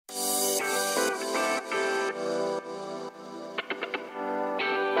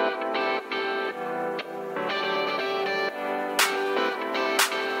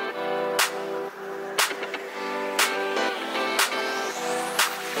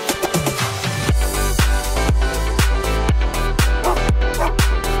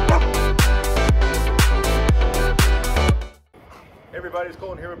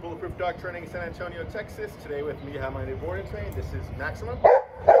Michael, and here with Bulletproof Dog Training in San Antonio, Texas. Today with me, I have my new board and train. This is Maximum, a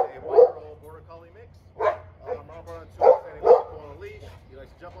 1-year-old border collie mix. Mom brought on to us and he likes to go on a leash. He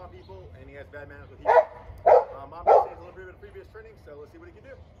likes to jump on people, and he has bad manners with people. Mom says a little bit of previous training, so let's see what he can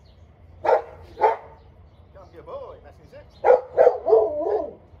do. Come, good boy. Nice and sit.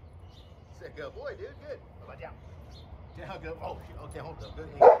 Sit, good boy, dude. Good. How about down? Down, good. Oh, okay, hold up. Good.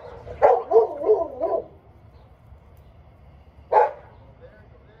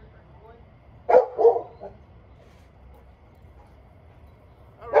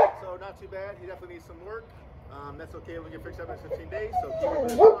 So not too bad. He definitely needs some work. That's okay. We can fix up in 15 days. So keep up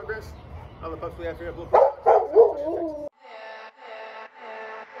with the progress. Other pups we have here at Bulletproof.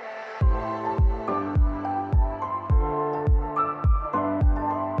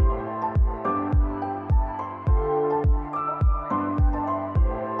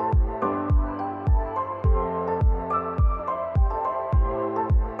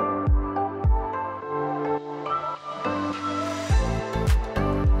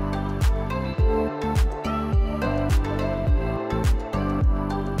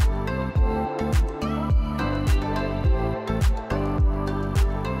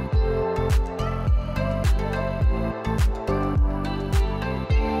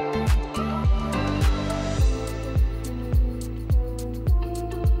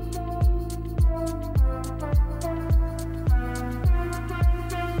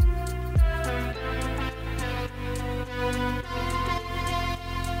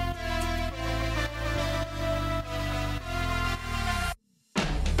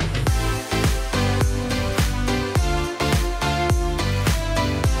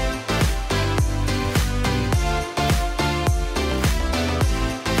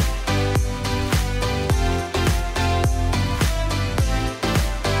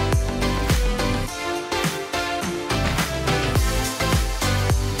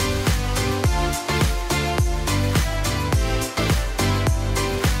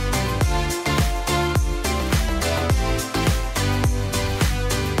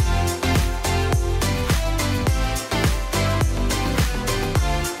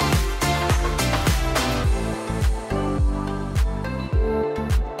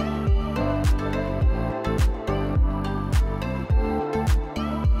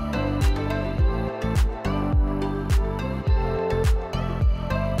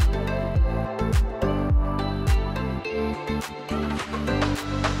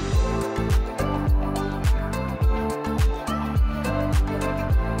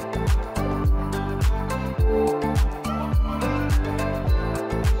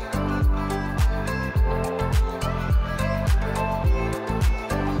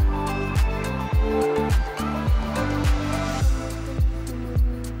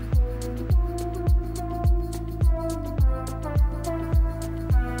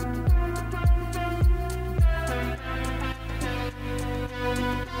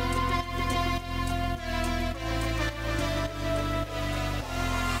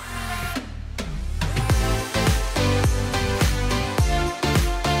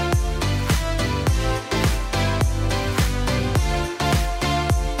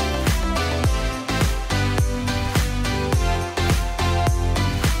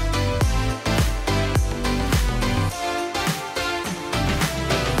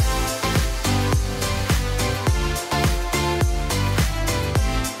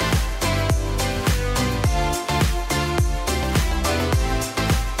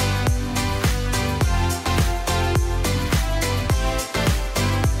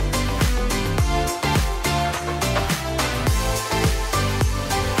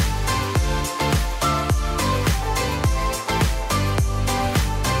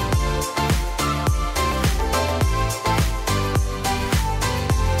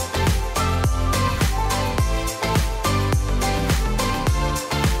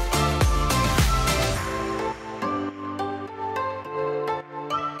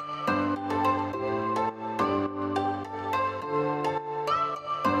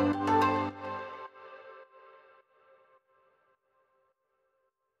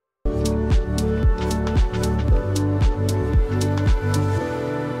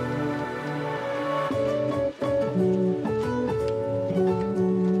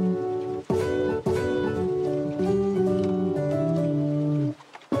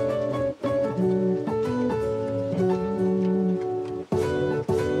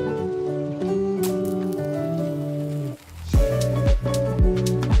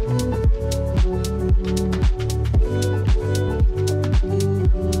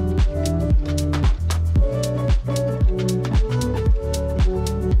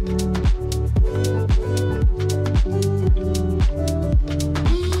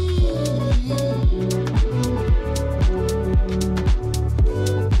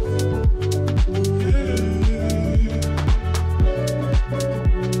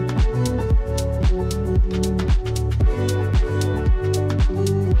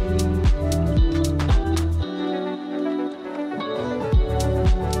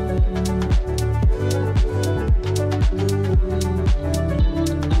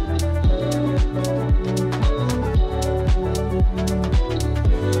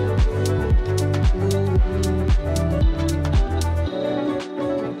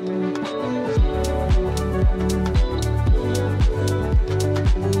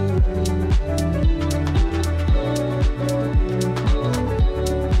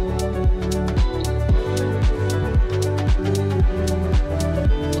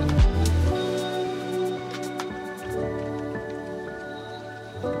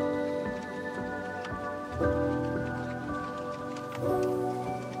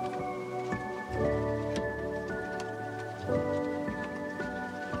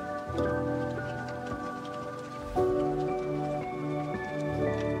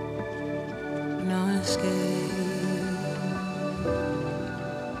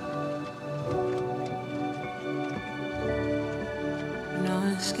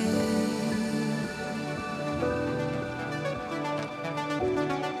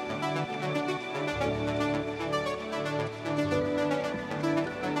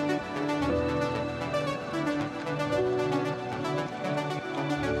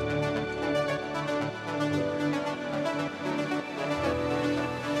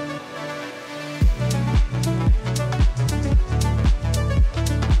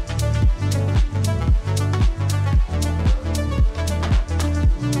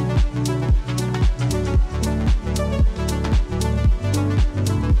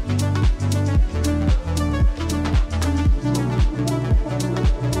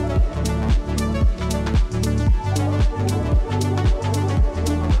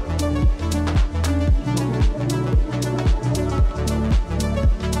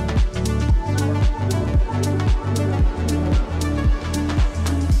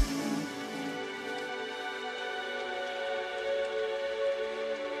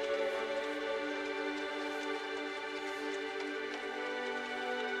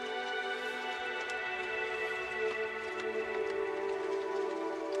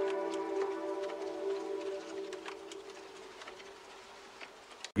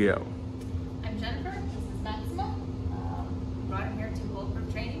 Go. I'm Jennifer, this is Maxima. Brought him here to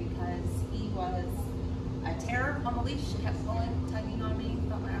Bulletproof Training because he was a terror on the leash. He kept pulling, tugging on me,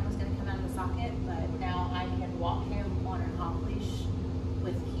 felt my arm was going to come out of the socket, but now I can walk him on and off leash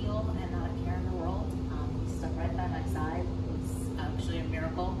with heel and not a care in the world. He stuck right by my side. It was actually a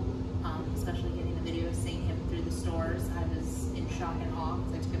miracle, especially getting the video, seeing him through the stores. I was in shock and awe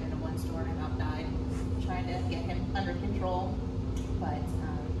because I took him into one store and I about died trying to get him under control, but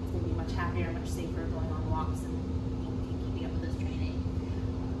going to be much happier, much safer going on walks and keeping up with his training.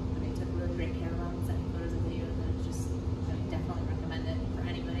 But they took really great care of him.